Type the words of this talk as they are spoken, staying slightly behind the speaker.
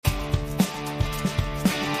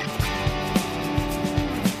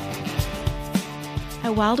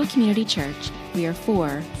At Wildwood Community Church, we are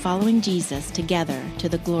for following Jesus together to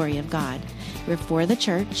the glory of God. We're for the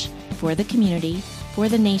church, for the community, for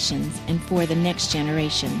the nations, and for the next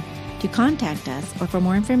generation. To contact us or for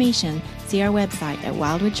more information, see our website at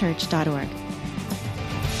wildwoodchurch.org.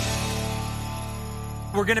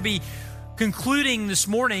 We're going to be concluding this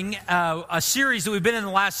morning a series that we've been in the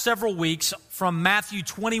last several weeks from Matthew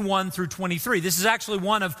 21 through 23. This is actually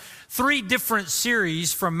one of three different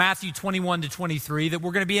series from Matthew 21 to 23 that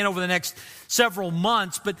we're going to be in over the next several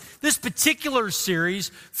months. But this particular series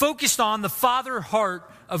focused on the Father heart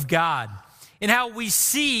of God and how we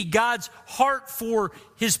see God's heart for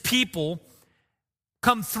his people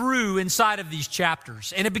come through inside of these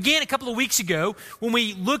chapters. And it began a couple of weeks ago when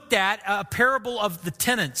we looked at a parable of the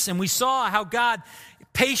tenants, and we saw how God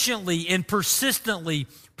patiently and persistently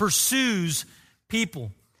pursues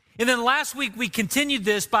people. And then last week we continued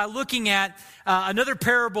this by looking at another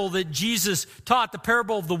parable that Jesus taught, the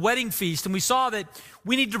parable of the wedding feast. And we saw that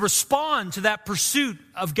we need to respond to that pursuit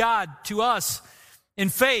of God to us in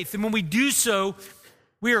faith. And when we do so,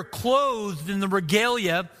 we are clothed in the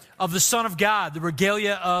regalia of the Son of God, the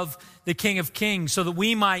regalia of the King of Kings, so that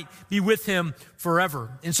we might be with him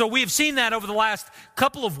forever. And so we have seen that over the last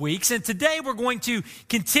couple of weeks. And today we're going to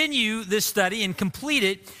continue this study and complete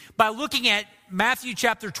it by looking at Matthew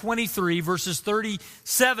chapter 23, verses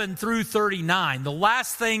 37 through 39, the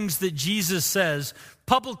last things that Jesus says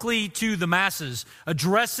publicly to the masses,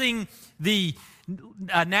 addressing the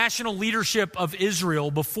national leadership of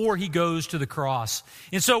Israel before he goes to the cross.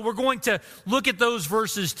 And so we're going to look at those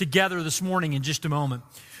verses together this morning in just a moment.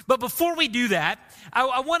 But before we do that,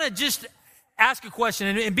 I want to just ask a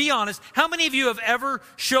question and be honest. How many of you have ever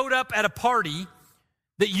showed up at a party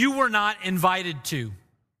that you were not invited to?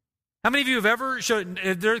 How many of you have ever showed?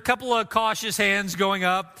 There are a couple of cautious hands going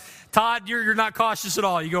up. Todd, you're not cautious at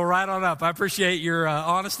all. You go right on up. I appreciate your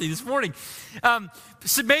honesty this morning.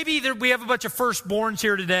 So maybe we have a bunch of firstborns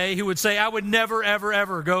here today who would say, I would never, ever,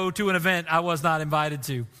 ever go to an event I was not invited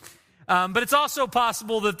to. But it's also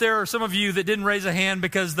possible that there are some of you that didn't raise a hand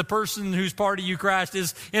because the person whose party you crashed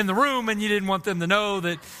is in the room and you didn't want them to know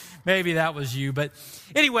that maybe that was you. But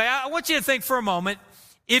anyway, I want you to think for a moment.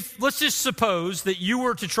 Let's just suppose that you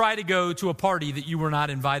were to try to go to a party that you were not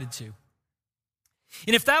invited to.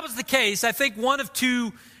 And if that was the case, I think one of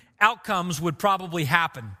two outcomes would probably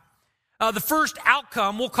happen. The first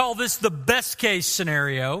outcome, we'll call this the best case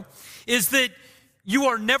scenario, is that you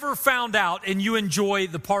are never found out and you enjoy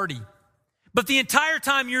the party. But the entire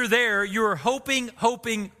time you're there, you're hoping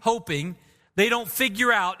they don't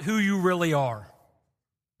figure out who you really are.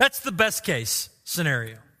 That's the best case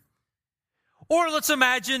scenario. Or let's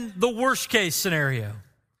imagine the worst case scenario.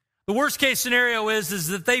 The worst case scenario is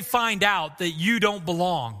that they find out that you don't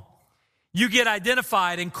belong. You get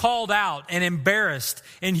identified and called out and embarrassed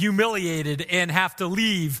and humiliated and have to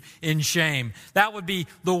leave in shame. That would be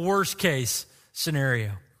the worst case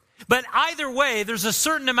scenario. But either way, there's a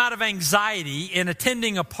certain amount of anxiety in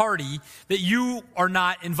attending a party that you are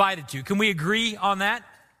not invited to. Can we agree on that?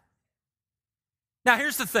 Now,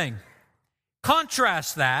 here's the thing.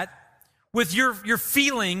 Contrast that with your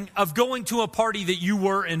feeling of going to a party that you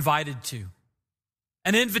were invited to.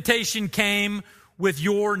 An invitation came with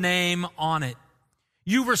your name on it.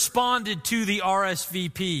 You responded to the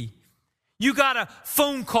RSVP. You got a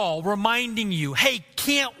phone call reminding you, hey,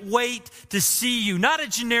 can't wait to see you. Not a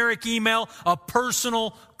generic email, a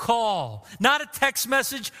personal call. Not a text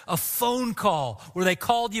message, a phone call where they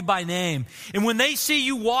called you by name. And when they see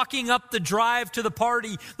you walking up the drive to the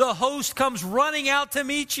party, the host comes running out to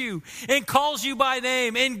meet you and calls you by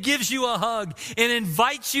name and gives you a hug and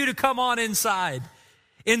invites you to come on inside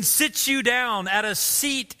and sits you down at a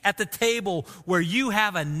seat at the table where you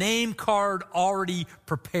have a name card already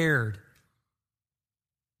prepared.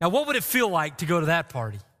 Now, what would it feel like to go to that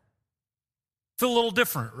party? Feel a little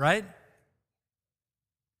different, right?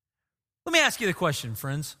 Let me ask you the question,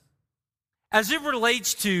 friends. As it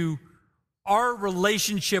relates to our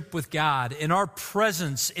relationship with God and our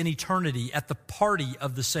presence in eternity at the party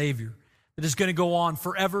of the Savior that is going to go on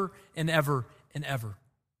forever and ever and ever,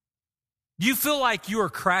 do you feel like you are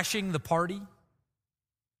crashing the party?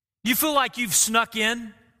 Do you feel like you've snuck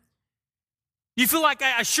in? Do you feel like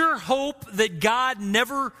I sure hope that God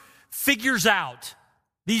never figures out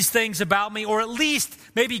these things about me, or at least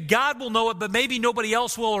maybe God will know it, but maybe nobody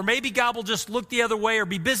else will, or maybe God will just look the other way or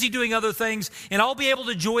be busy doing other things, and I'll be able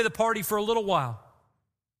to enjoy the party for a little while?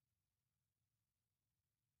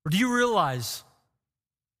 Or do you realize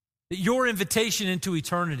that your invitation into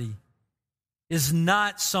eternity is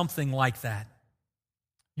not something like that?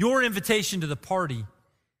 Your invitation to the party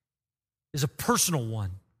is a personal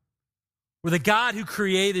one, where the God who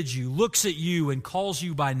created you looks at you and calls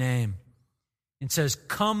you by name and says,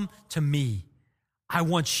 "Come to me. I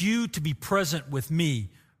want you to be present with me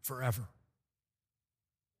forever."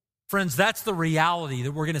 Friends, that's the reality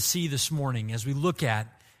that we're going to see this morning as we look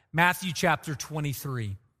at Matthew chapter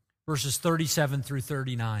 23, verses 37 through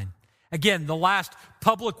 39. Again, the last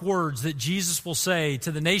public words that Jesus will say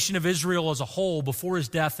to the nation of Israel as a whole before his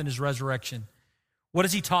death and his resurrection. What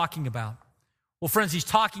is he talking about? Well, friends, he's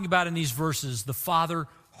talking about in these verses the Father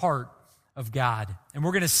heart of God. And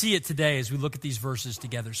we're going to see it today as we look at these verses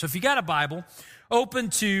together. So if you got a Bible, open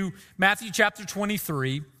to Matthew chapter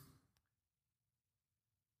 23.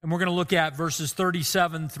 And we're going to look at verses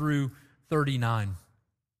 37 through 39.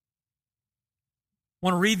 I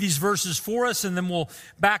want to read these verses for us, and then we'll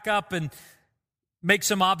back up and make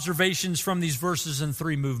some observations from these verses in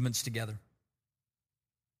three movements together.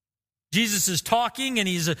 Jesus is talking, and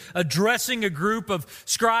he's addressing a group of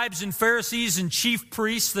scribes and Pharisees and chief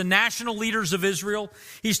priests, the national leaders of Israel.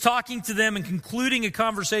 He's talking to them and concluding a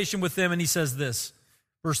conversation with them, and he says this,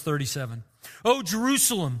 verse 37. "O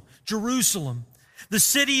Jerusalem, Jerusalem, the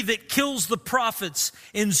city that kills the prophets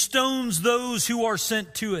and stones those who are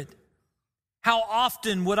sent to it. How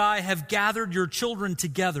often would I have gathered your children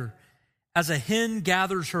together as a hen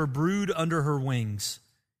gathers her brood under her wings,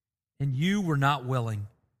 and you were not willing.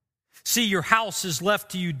 See, your house is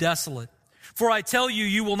left to you desolate. For I tell you,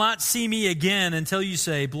 you will not see me again until you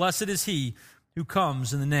say, 'Blessed is he who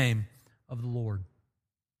comes in the name of the Lord.'"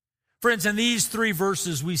 Friends, in these three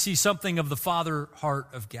verses, we see something of the Father heart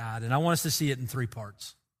of God, and I want us to see it in three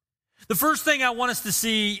parts. The first thing I want us to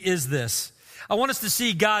see is this. I want us to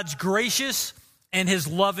see God's gracious and his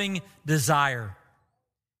loving desire.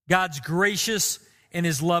 God's gracious and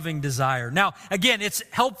his loving desire. Now, again, it's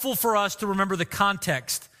helpful for us to remember the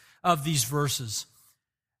context of these verses.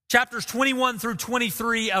 Chapters 21 through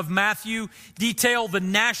 23 of Matthew detail the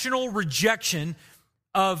national rejection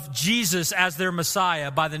of Jesus as their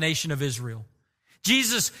Messiah by the nation of Israel.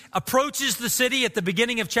 Jesus approaches the city at the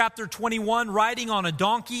beginning of chapter 21, riding on a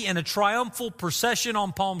donkey in a triumphal procession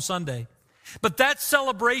on Palm Sunday. But that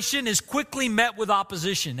celebration is quickly met with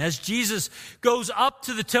opposition as Jesus goes up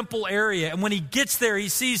to the temple area. And when he gets there, he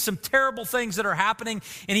sees some terrible things that are happening,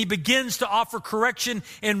 and he begins to offer correction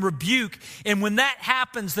and rebuke. And when that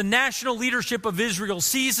happens, the national leadership of Israel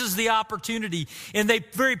seizes the opportunity, and they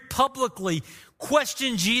very publicly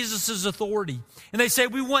question Jesus' authority. And they say,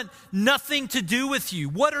 "We want nothing to do with you.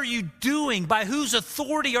 What are you doing? By whose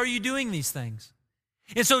authority are you doing these things?"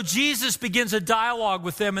 And so Jesus begins a dialogue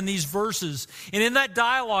with them in these verses. And in that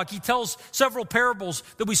dialogue, he tells several parables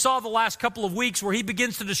that we saw the last couple of weeks where he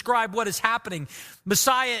begins to describe what is happening.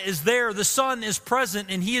 Messiah is there, the Son is present,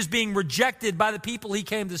 and he is being rejected by the people he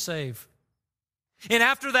came to save. And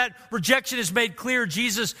after that rejection is made clear,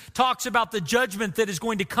 Jesus talks about the judgment that is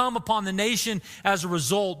going to come upon the nation as a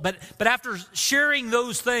result. But after sharing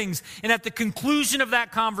those things, and at the conclusion of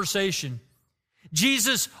that conversation,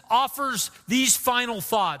 Jesus offers these final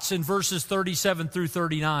thoughts in verses 37 through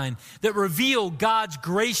 39 that reveal God's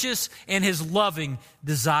gracious and his loving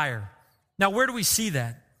desire. Now, where do we see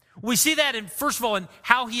that? We see that, first of all, in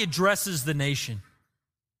how he addresses the nation.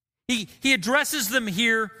 He addresses them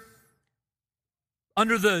here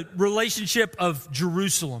under the relationship of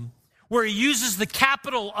Jerusalem, where he uses the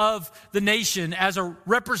capital of the nation as a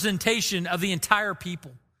representation of the entire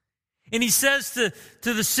people. And he says to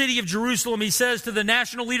the city of Jerusalem, he says to the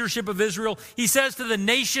national leadership of Israel, he says to the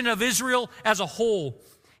nation of Israel as a whole,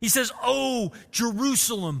 he says, "Oh,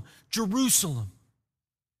 Jerusalem, Jerusalem."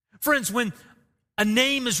 Friends, when a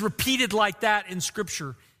name is repeated like that in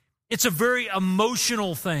Scripture, it's a very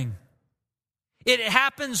emotional thing. It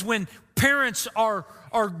happens when parents are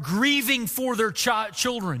grieving for their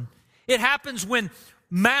children. It happens when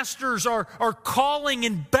masters are calling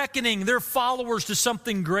and beckoning their followers to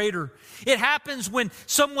something greater. It happens when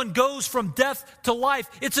someone goes from death to life.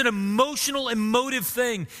 It's an emotional, emotive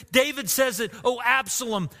thing. David says it, "Oh,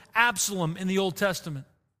 Absalom, Absalom," in the Old Testament.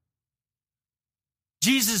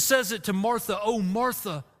 Jesus says it to Martha, "Oh,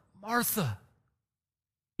 Martha, Martha."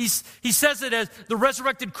 He says it as the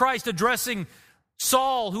resurrected Christ addressing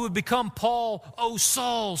Saul, who would become Paul. "Oh,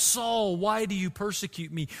 Saul, Saul, why do you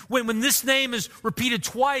persecute me?" When this name is repeated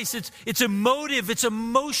twice, it's emotive, it's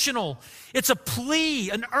emotional. It's a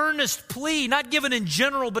plea, an earnest plea, not given in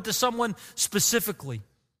general, but to someone specifically.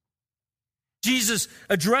 Jesus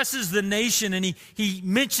addresses the nation, and he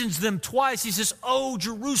mentions them twice. He says, "Oh,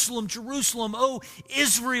 Jerusalem, Jerusalem, oh,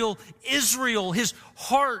 Israel, Israel." His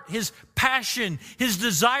heart, his passion, his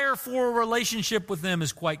desire for a relationship with them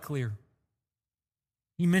is quite clear.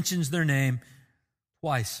 He mentions their name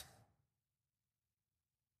twice.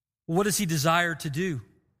 What does he desire to do?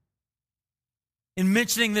 In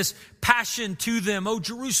mentioning this passion to them, oh,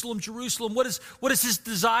 Jerusalem, Jerusalem, what is his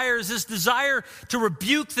desire? Is his desire to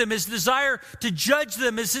rebuke them? His desire to judge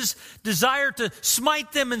them? Is his desire to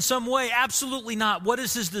smite them in some way? Absolutely not. What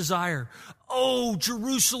is his desire? Oh,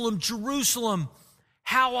 Jerusalem, Jerusalem,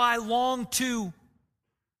 how I long to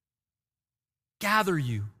gather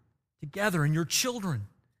you together and your children.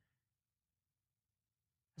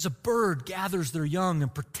 As a bird gathers their young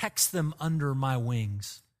and protects them under my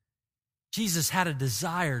wings. Jesus had a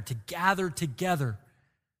desire to gather together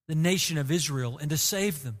the nation of Israel and to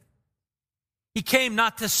save them. He came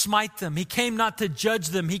not to smite them. He came not to judge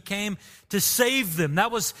them. He came to save them. That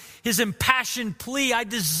was his impassioned plea. I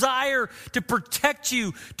desire to protect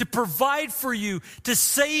you, to provide for you, to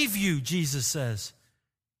save you, Jesus says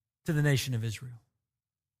to the nation of Israel.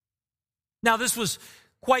 Now, this was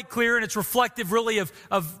quite clear, and it's reflective really of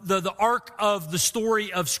the arc of the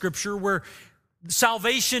story of Scripture, where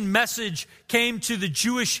salvation message came to the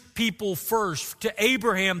Jewish people first, to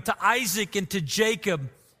Abraham, to Isaac, and to Jacob.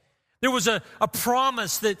 There was a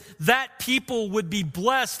promise that people would be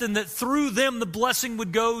blessed and that through them the blessing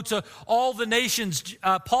would go to all the nations.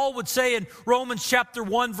 Paul would say in Romans chapter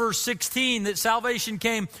 1, verse 16, that salvation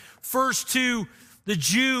came first to the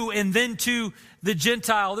Jew and then to the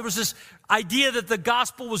Gentile. There was this idea that the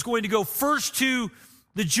gospel was going to go first to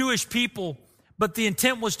the Jewish people, but the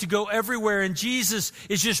intent was to go everywhere. And Jesus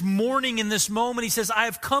is just mourning in this moment. He says, I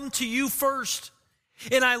have come to you first,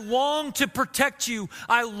 and I long to protect you.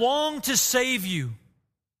 I long to save you.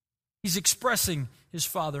 He's expressing his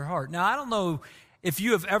Father heart. Now, I don't know if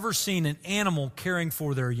you have ever seen an animal caring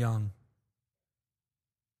for their young,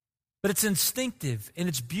 but it's instinctive and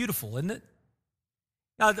it's beautiful, isn't it?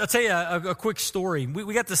 Now, I'll tell you a quick story.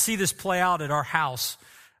 We got to see this play out at our house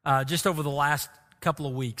just over the last couple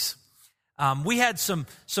of weeks. We had some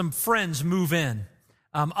friends move in,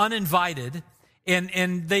 uninvited,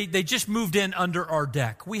 and they just moved in under our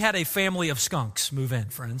deck. We had a family of skunks move in,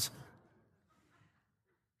 friends.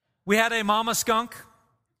 We had a mama skunk.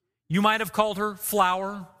 You might have called her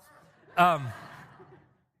Flower.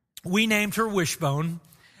 We named her Wishbone,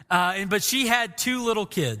 but she had two little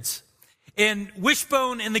kids. And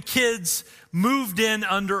Wishbone and the kids moved in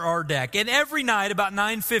under our deck. And every night about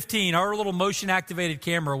 9:15, our little motion-activated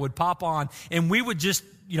camera would pop on, and we would just,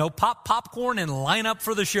 pop popcorn and line up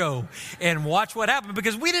for the show and watch what happened,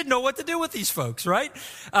 because we didn't know what to do with these folks, right?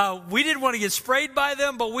 We didn't want to get sprayed by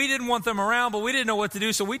them, but we didn't want them around, but we didn't know what to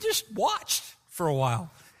do, so we just watched for a while.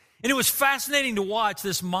 And it was fascinating to watch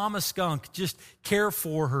this mama skunk just care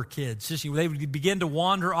for her kids. They would begin to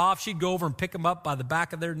wander off. She'd go over and pick them up by the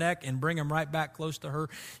back of their neck and bring them right back close to her.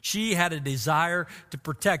 She had a desire to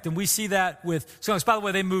protect. And we see that with skunks. By the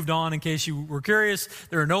way, they moved on, in case you were curious.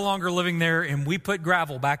 They're no longer living there, and we put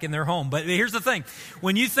gravel back in their home. But here's the thing.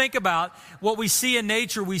 When you think about what we see in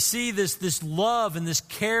nature, we see this love and this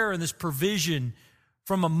care and this provision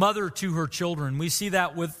from a mother to her children. We see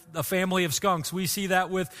that with a family of skunks. We see that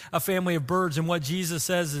with a family of birds. And what Jesus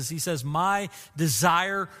says is, he says, my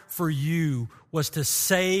desire for you was to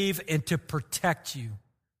save and to protect you.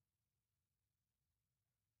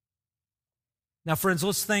 Now, friends,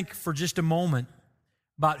 let's think for just a moment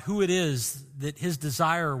about who it is that his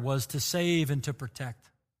desire was to save and to protect.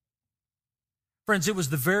 Friends, it was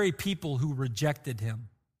the very people who rejected him.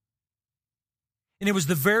 And it was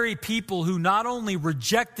the very people who not only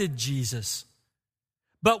rejected Jesus,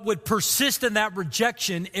 but would persist in that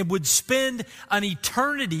rejection and would spend an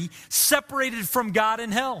eternity separated from God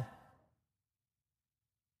in hell.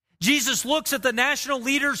 Jesus looks at the national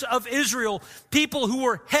leaders of Israel, people who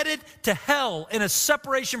were headed to hell in a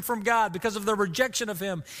separation from God because of their rejection of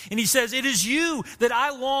him. And he says, it is you that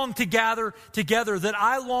I long to gather together, that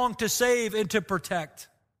I long to save and to protect.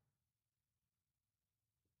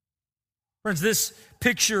 Friends, this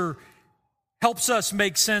picture helps us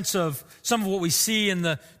make sense of some of what we see in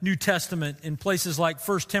the New Testament in places like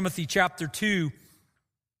 1 Timothy chapter 2,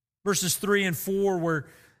 verses 3 and 4, where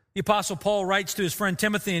the Apostle Paul writes to his friend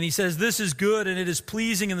Timothy, and he says, this is good and it is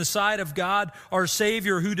pleasing in the sight of God, our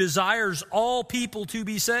Savior, who desires all people to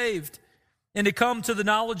be saved and to come to the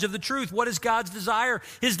knowledge of the truth. What is God's desire?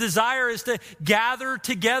 His desire is to gather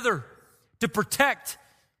together, to protect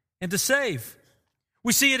and to save.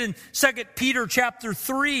 We see it in 2 Peter chapter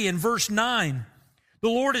 3 and verse 9. The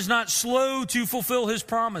Lord is not slow to fulfill his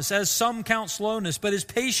promise, as some count slowness, but is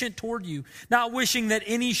patient toward you, not wishing that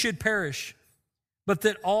any should perish, but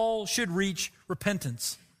that all should reach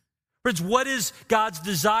repentance. Friends, what is God's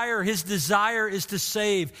desire? His desire is to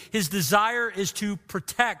save. His desire is to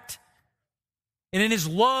protect. And in his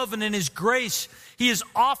love and in his grace, he is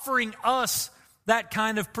offering us that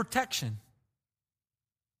kind of protection.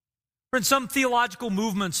 Friends, some theological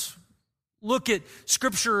movements look at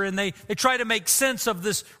Scripture and they try to make sense of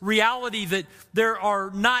this reality that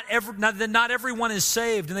not everyone is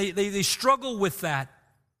saved, and they struggle with that.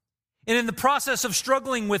 And in the process of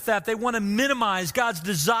struggling with that, they want to minimize God's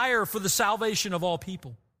desire for the salvation of all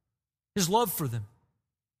people, His love for them.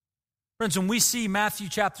 Friends, when we see Matthew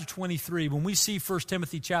chapter 23, when we see 1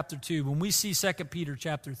 Timothy chapter 2, when we see 2 Peter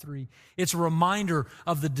chapter 3, it's a reminder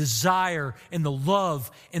of the desire and the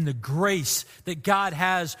love and the grace that God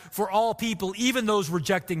has for all people, even those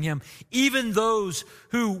rejecting Him, even those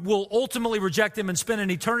who will ultimately reject Him and spend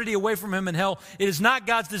an eternity away from Him in hell. It is not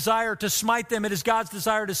God's desire to smite them. It is God's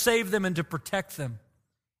desire to save them and to protect them.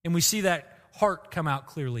 And we see that heart come out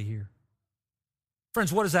clearly here.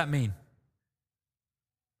 Friends, what does that mean?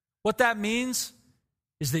 What that means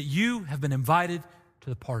is that you have been invited to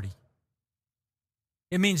the party.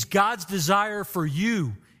 It means God's desire for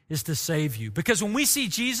you is to save you. Because when we see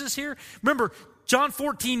Jesus here, remember, John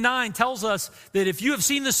 14:9 tells us that if you have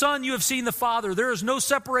seen the Son, you have seen the Father. There is no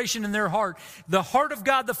separation in their heart. The heart of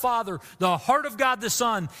God the Father, the heart of God the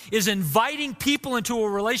Son is inviting people into a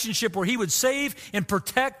relationship where He would save and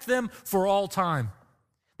protect them for all time.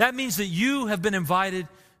 That means that you have been invited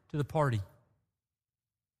to the party.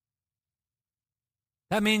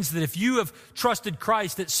 That means that if you have trusted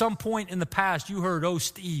Christ at some point in the past, you heard, "Oh,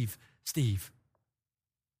 Steve,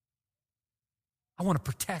 I want to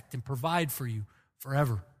protect and provide for you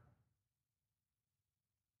forever."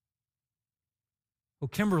 Oh,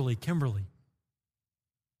 Kimberly,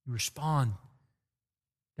 you respond.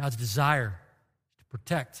 God's desire is to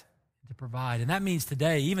protect and to provide. And that means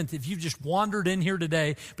today, even if you've just wandered in here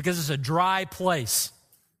today because it's a dry place,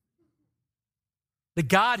 the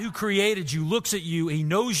God who created you looks at you, He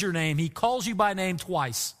knows your name, He calls you by name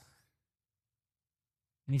twice.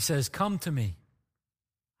 And He says, "Come to me.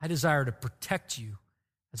 I desire to protect you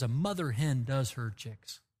as a mother hen does her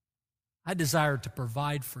chicks. I desire to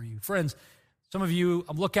provide for you." Friends, some of you,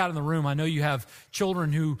 look out in the room, I know you have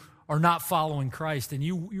children who are not following Christ, and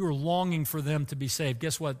you are longing for them to be saved.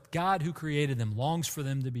 Guess what? God who created them longs for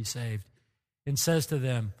them to be saved and says to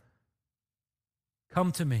them,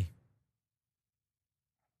 "Come to me,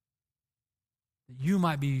 that you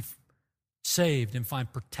might be saved and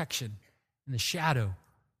find protection in the shadow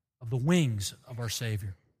of the wings of our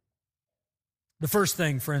Savior." The first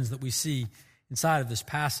thing, friends, that we see inside of this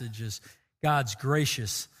passage is God's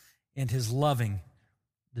gracious and His loving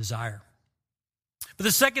desire. But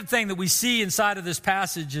the second thing that we see inside of this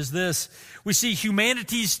passage is this. We see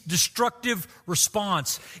humanity's destructive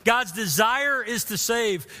response. God's desire is to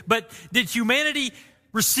save, but did humanity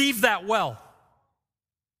receive that well?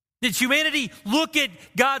 Did humanity look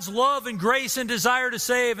at God's love and grace and desire to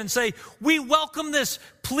save and say, "We welcome this,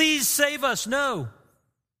 please save us"? No.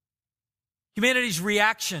 Humanity's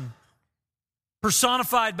reaction,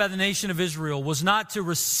 personified by the nation of Israel, was not to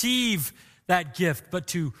receive that gift, but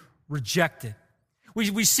to reject it.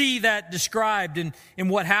 We see that described in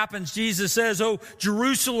what happens. Jesus says, "Oh,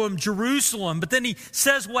 Jerusalem, Jerusalem." But then He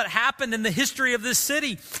says what happened in the history of this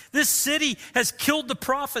city. This city has killed the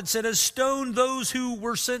prophets and has stoned those who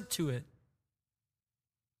were sent to it.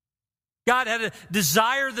 God had a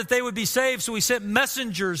desire that they would be saved, so He sent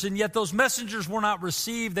messengers, and yet those messengers were not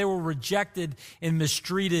received. They were rejected and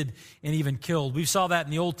mistreated and even killed. We saw that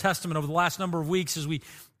in the Old Testament over the last number of weeks as we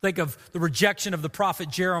think of the rejection of the prophet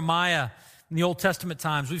Jeremiah in the Old Testament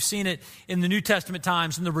times. We've seen it in the New Testament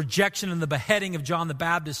times in the rejection and the beheading of John the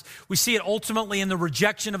Baptist. We see it ultimately in the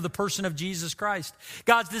rejection of the person of Jesus Christ.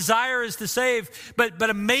 God's desire is to save, but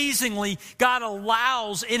amazingly, God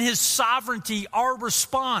allows in His sovereignty our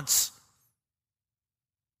response.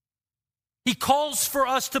 He calls for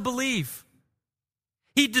us to believe.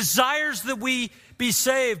 He desires that we be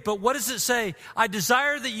saved, but what does it say? "I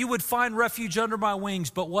desire that you would find refuge under my wings,"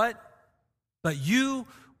 but what? "But you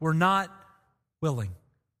were not willing."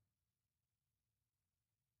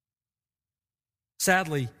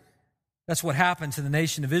 Sadly, that's what happened to the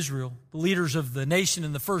nation of Israel. The leaders of the nation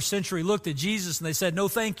in the first century looked at Jesus and they said, "No,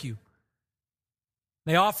 thank you."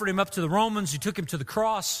 They offered Him up to the Romans who took Him to the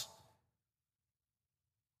cross.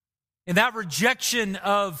 And that rejection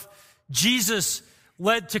of Jesus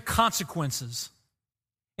led to consequences.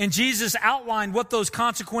 And Jesus outlined what those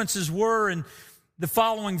consequences were in the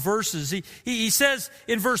following verses. He says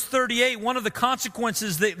in verse 38, one of the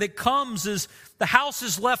consequences that comes is the house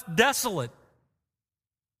is left desolate.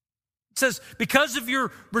 It says, because of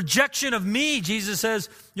your rejection of me, Jesus says,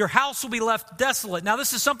 your house will be left desolate. Now,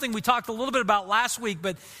 this is something we talked a little bit about last week,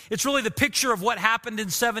 but it's really the picture of what happened in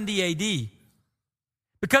 70 AD.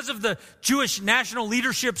 Because of the Jewish national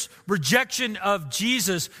leadership's rejection of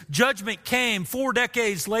Jesus, judgment came 4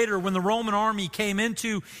 decades later when the Roman army came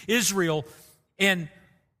into Israel and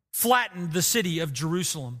flattened the city of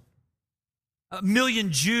Jerusalem. 1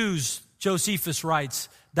 million Jews, Josephus writes,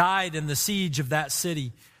 died in the siege of that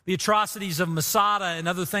city. The atrocities of Masada and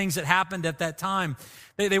other things that happened at that time,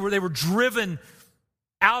 they were driven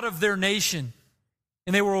out of their nation,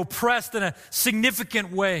 and they were oppressed in a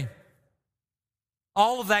significant way.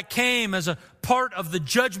 All of that came as a part of the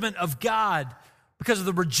judgment of God because of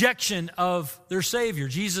the rejection of their Savior.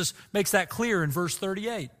 Jesus makes that clear in verse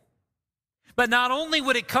 38. But not only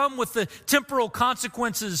would it come with the temporal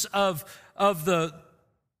consequences of the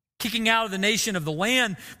kicking out of the nation of the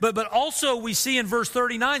land, but also we see in verse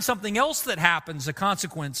 39 something else that happens, a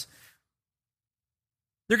consequence.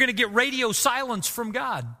 They're going to get radio silence from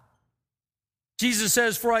God. Jesus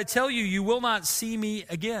says, "For I tell you, you will not see me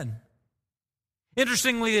again."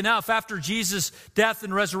 Interestingly enough, after Jesus' death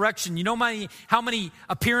and resurrection, you know how many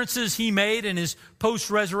appearances he made in his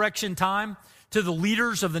post-resurrection time to the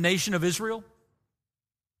leaders of the nation of Israel?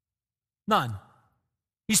 None.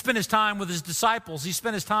 He spent his time with his disciples. He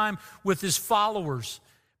spent his time with his followers.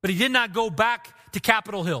 But he did not go back to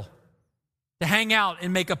Capitol Hill to hang out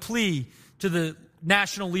and make a plea to the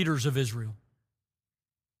national leaders of Israel.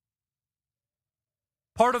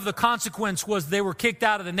 Part of the consequence was they were kicked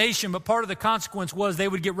out of the nation, but part of the consequence was they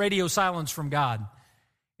would get radio silence from God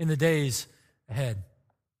in the days ahead.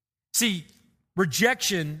 See,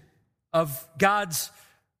 rejection of God's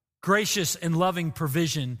gracious and loving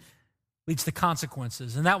provision leads to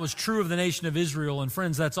consequences. And that was true of the nation of Israel. And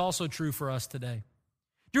friends, that's also true for us today.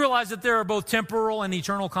 Do you realize that there are both temporal and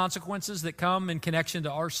eternal consequences that come in connection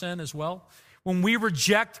to our sin as well? When we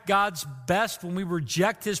reject God's best, when we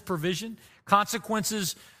reject His provision,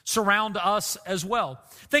 consequences surround us as well.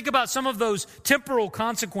 Think about some of those temporal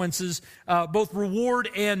consequences, both reward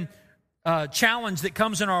and challenge that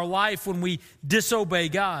comes in our life when we disobey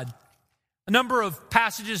God. A number of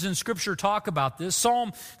passages in Scripture talk about this.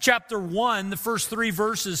 Psalm chapter 1, the first 3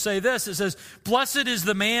 verses say this. It says, "Blessed is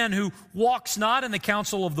the man who walks not in the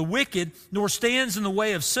counsel of the wicked, nor stands in the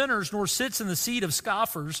way of sinners, nor sits in the seat of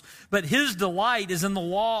scoffers, but his delight is in the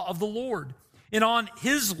law of the Lord. And on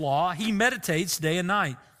his law he meditates day and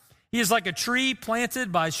night. He is like a tree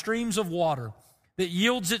planted by streams of water that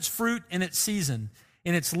yields its fruit in its season,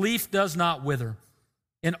 and its leaf does not wither.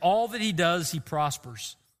 In all that he does, he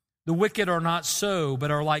prospers. The wicked are not so,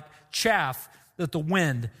 but are like chaff that the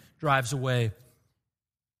wind drives away."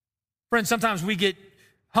 Friends, sometimes we get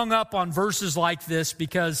hung up on verses like this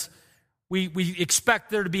because we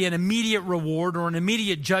expect there to be an immediate reward or an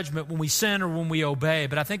immediate judgment when we sin or when we obey.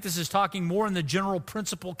 But I think this is talking more in the general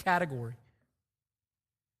principle category.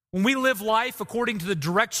 When we live life according to the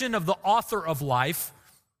direction of the author of life,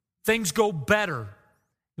 things go better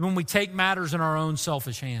than when we take matters in our own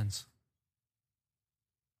selfish hands.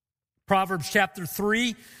 Proverbs chapter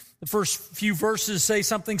 3, the first few verses say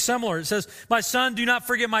something similar. It says, "My son, do not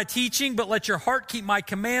forget my teaching, but let your heart keep my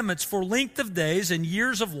commandments. For length of days and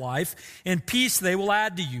years of life and peace they will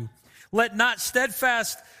add to you. Let not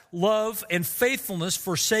steadfast love and faithfulness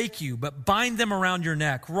forsake you, but bind them around your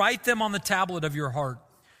neck. Write them on the tablet of your heart,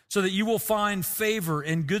 so that you will find favor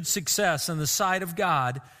and good success in the sight of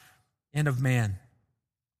God and of man.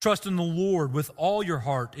 Trust in the Lord with all your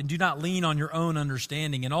heart and do not lean on your own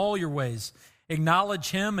understanding. In all your ways, acknowledge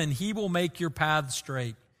Him and He will make your paths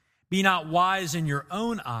straight. Be not wise in your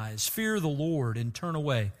own eyes. Fear the Lord and turn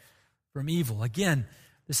away from evil." Again,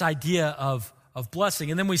 this idea of blessing.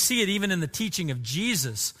 And then we see it even in the teaching of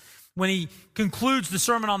Jesus. When He concludes the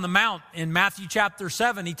Sermon on the Mount in Matthew chapter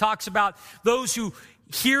 7, He talks about those who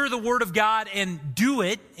hear the word of God and do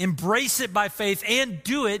it, embrace it by faith and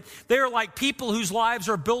do it. They're like people whose lives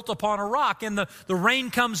are built upon a rock. And the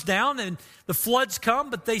rain comes down and the floods come,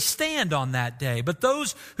 but they stand on that day. But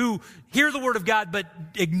those who hear the word of God but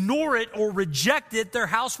ignore it or reject it, their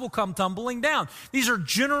house will come tumbling down. These are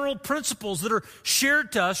general principles that are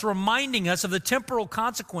shared to us, reminding us of the temporal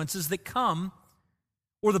consequences that come,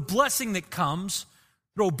 or the blessing that comes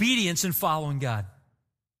through obedience and following God.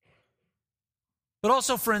 But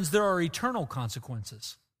also, friends, there are eternal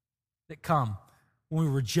consequences that come when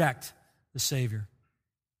we reject the Savior.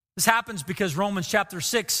 This happens because Romans chapter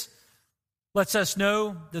 6 lets us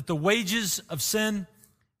know that the wages of sin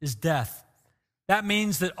is death. That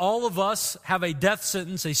means that all of us have a death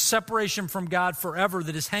sentence, a separation from God forever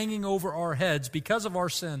that is hanging over our heads because of our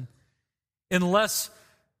sin, unless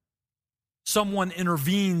someone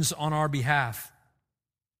intervenes on our behalf.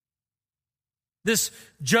 This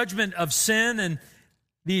judgment of sin and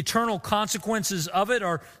The eternal consequences of it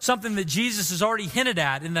are something that Jesus has already hinted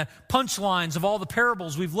at in the punchlines of all the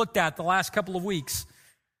parables we've looked at the last couple of weeks.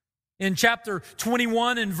 In chapter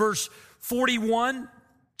 21 and verse 41,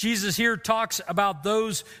 Jesus here talks about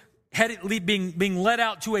those being led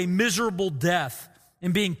out to a miserable death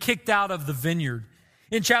and being kicked out of the vineyard.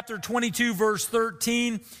 In chapter 22, verse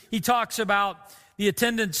 13, he talks about the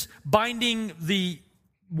attendants binding the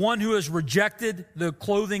one who has rejected the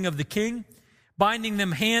clothing of the king, binding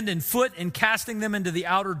them hand and foot and casting them into the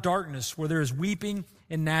outer darkness where there is weeping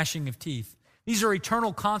and gnashing of teeth. These are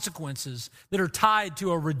eternal consequences that are tied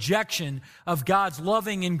to a rejection of God's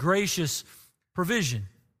loving and gracious provision.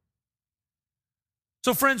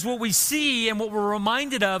 So friends, what we see and what we're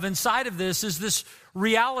reminded of inside of this is this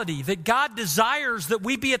reality that God desires that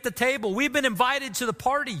we be at the table. We've been invited to the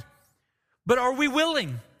party, but are we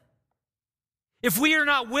willing? If we are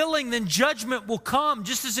not willing, then judgment will come.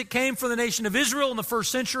 Just as it came for the nation of Israel in the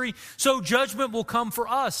first century, so judgment will come for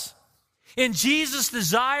us. And Jesus'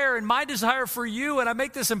 desire and my desire for you, and I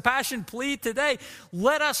make this impassioned plea today,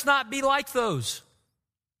 let us not be like those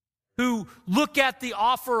who look at the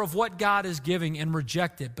offer of what God is giving and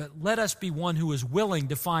reject it, but let us be one who is willing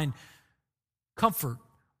to find comfort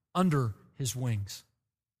under his wings.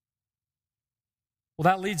 Well,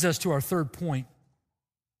 that leads us to our third point.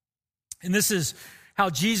 And this is how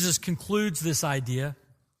Jesus concludes this idea.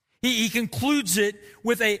 He concludes it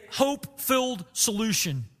with a hope-filled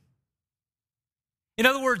solution. In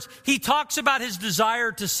other words, he talks about his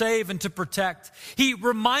desire to save and to protect. He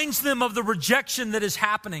reminds them of the rejection that is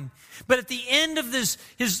happening. But at the end of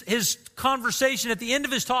his conversation, at the end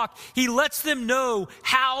of his talk, he lets them know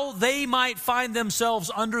how they might find themselves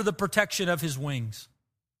under the protection of his wings.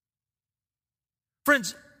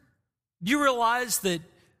 Friends, do you realize that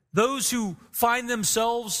those who find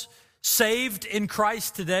themselves saved in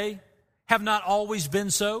Christ today have not always been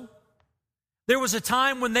so? There was a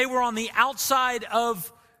time when they were on the outside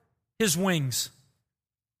of his wings,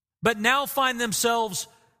 but now find themselves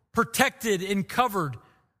protected and covered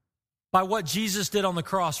by what Jesus did on the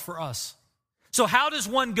cross for us. So how does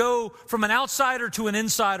one go from an outsider to an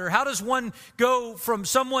insider? How does one go from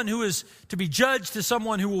someone who is to be judged to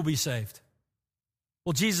someone who will be saved?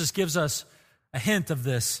 Well, Jesus gives us a hint of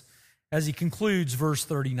this as he concludes verse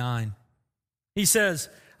 39. He says,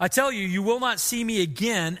 I tell you, you will not see me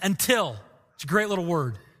again until, it's a great little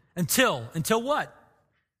word, until what?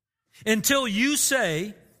 Until you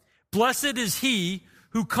say, blessed is he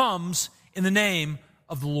who comes in the name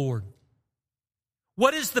of the Lord.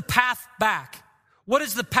 What is the path back? What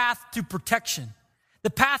is the path to protection? The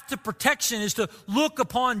path to protection is to look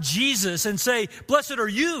upon Jesus and say, blessed are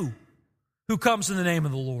you who comes in the name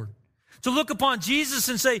of the Lord. To look upon Jesus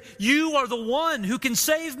and say, you are the one who can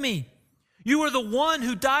save me. You are the one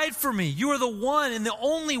who died for me. You are the one and the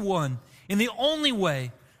only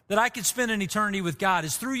way that I could spend an eternity with God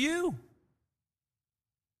is through you.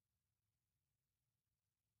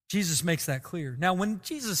 Jesus makes that clear. Now, when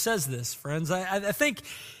Jesus says this, friends, I think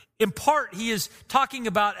in part he is talking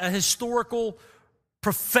about a historical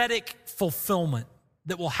prophetic fulfillment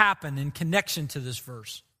that will happen in connection to this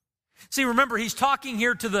verse. See, remember, he's talking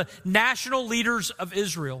here to the national leaders of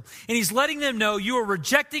Israel, and he's letting them know, you are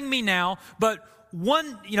rejecting me now, but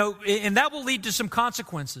and that will lead to some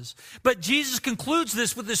consequences. But Jesus concludes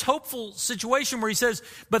this with this hopeful situation where he says,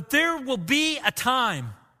 but there will be a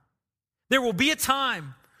time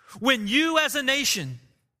when you as a nation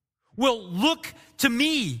will look to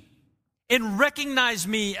me and recognize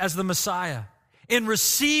me as the Messiah and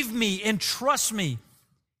receive me and trust me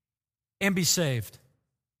and be saved.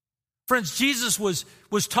 Friends, Jesus was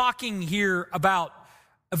talking here about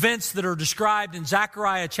events that are described in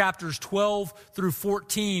Zechariah chapters 12 through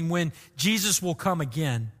 14 when Jesus will come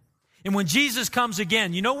again. And when Jesus comes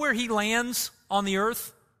again, you know where he lands on the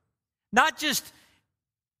earth? Not just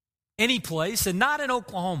any place and not in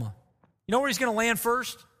Oklahoma. You know where he's going to land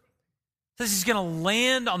first? It says he's going to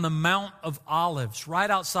land on the Mount of Olives right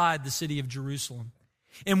outside the city of Jerusalem.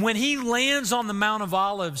 And when he lands on the Mount of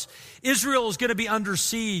Olives, Israel is going to be under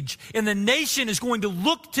siege. And the nation is going to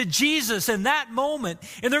look to Jesus in that moment.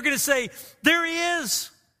 And they're going to say, there he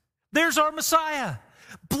is. There's our Messiah.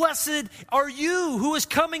 Blessed are you who is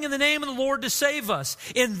coming in the name of the Lord to save us.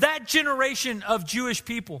 In that generation of Jewish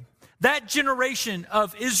people, that generation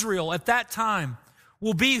of Israel at that time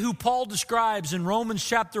will be who Paul describes in Romans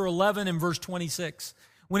chapter 11 and verse 26.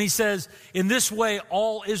 When he says, in this way,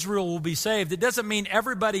 all Israel will be saved, it doesn't mean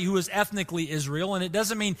everybody who is ethnically Israel, and it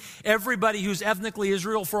doesn't mean everybody who's ethnically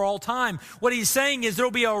Israel for all time. What he's saying is there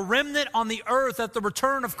will be a remnant on the earth at the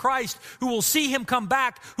return of Christ who will see him come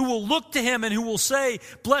back, who will look to him and who will say,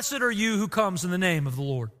 blessed are you who comes in the name of the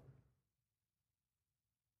Lord.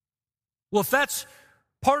 Well, if that's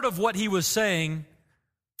part of what he was saying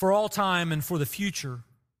for all time and for the future,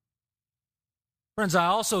 friends, I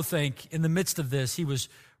also think in the midst of this, he was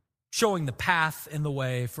showing the path and the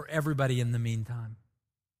way for everybody in the meantime.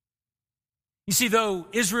 You see, though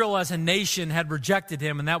Israel as a nation had rejected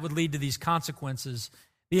him, and that would lead to these consequences,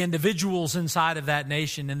 the individuals inside of that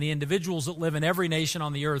nation and the individuals that live in every nation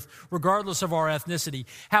on the earth, regardless of our ethnicity,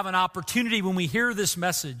 have an opportunity when we hear this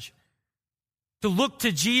message to look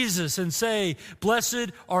to Jesus and say,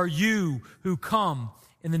 blessed are you who come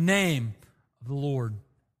in the name of the Lord.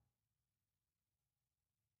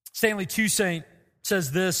 Stanley Toussaint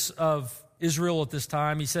says this of Israel at this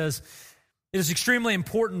time. He says, it is extremely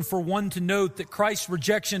important for one to note that Christ's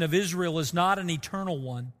rejection of Israel is not an eternal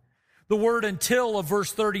one. The word until of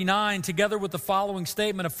verse 39, together with the following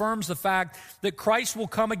statement, affirms the fact that Christ will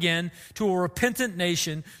come again to a repentant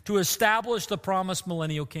nation to establish the promised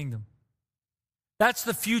millennial kingdom. That's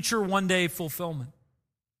the future one-day fulfillment.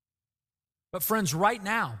 But friends, right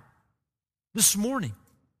now, this morning,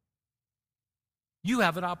 you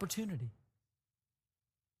have an opportunity.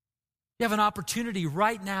 You have an opportunity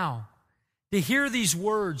right now to hear these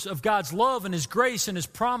words of God's love and His grace and His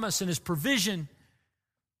promise and His provision,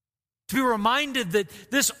 to be reminded that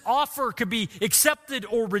this offer could be accepted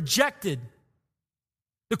or rejected.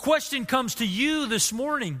 The question comes to you this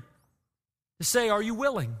morning to say, are you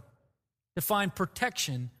willing to find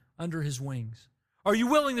protection under His wings? Are you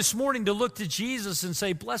willing this morning to look to Jesus and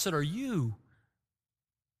say, blessed are you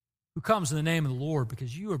who comes in the name of the Lord,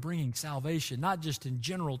 because you are bringing salvation, not just in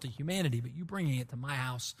general to humanity, but you bringing it to my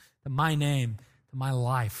house, to my name, to my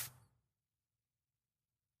life.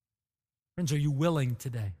 Friends, are you willing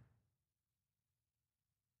today? I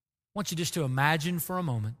want you just to imagine for a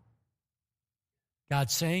moment God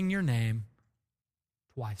saying your name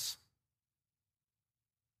twice,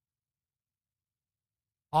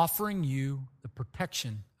 offering you the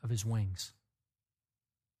protection of His wings,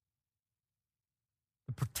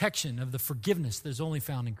 the protection of the forgiveness that is only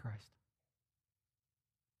found in Christ.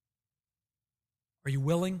 Are you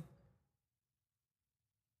willing?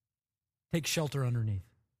 Take shelter underneath.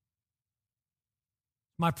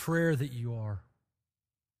 My prayer that you are.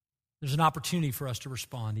 There's an opportunity for us to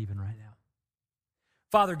respond even right now.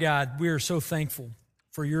 Father God, we are so thankful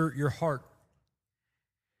for your heart.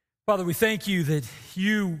 Father, we thank you that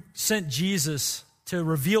you sent Jesus to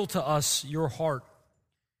reveal to us your heart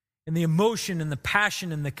and the emotion and the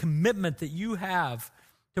passion and the commitment that you have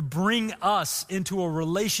to bring us into a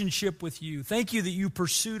relationship with you. Thank you that you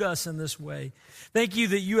pursued us in this way. Thank you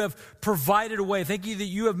that you have provided a way. Thank you that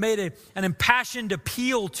you have made an impassioned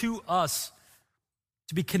appeal to us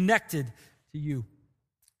to be connected to you.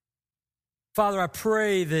 Father, I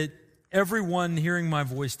pray that everyone hearing my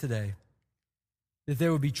voice today, that they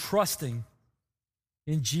would be trusting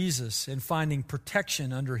in Jesus and finding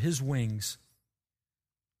protection under His wings.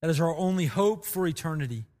 That is our only hope for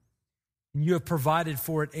eternity. And you have provided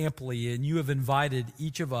for it amply, and you have invited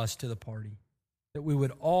each of us to the party, that we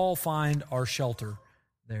would all find our shelter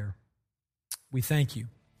there. We thank you.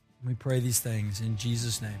 We pray these things in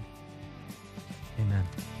Jesus' name. Amen.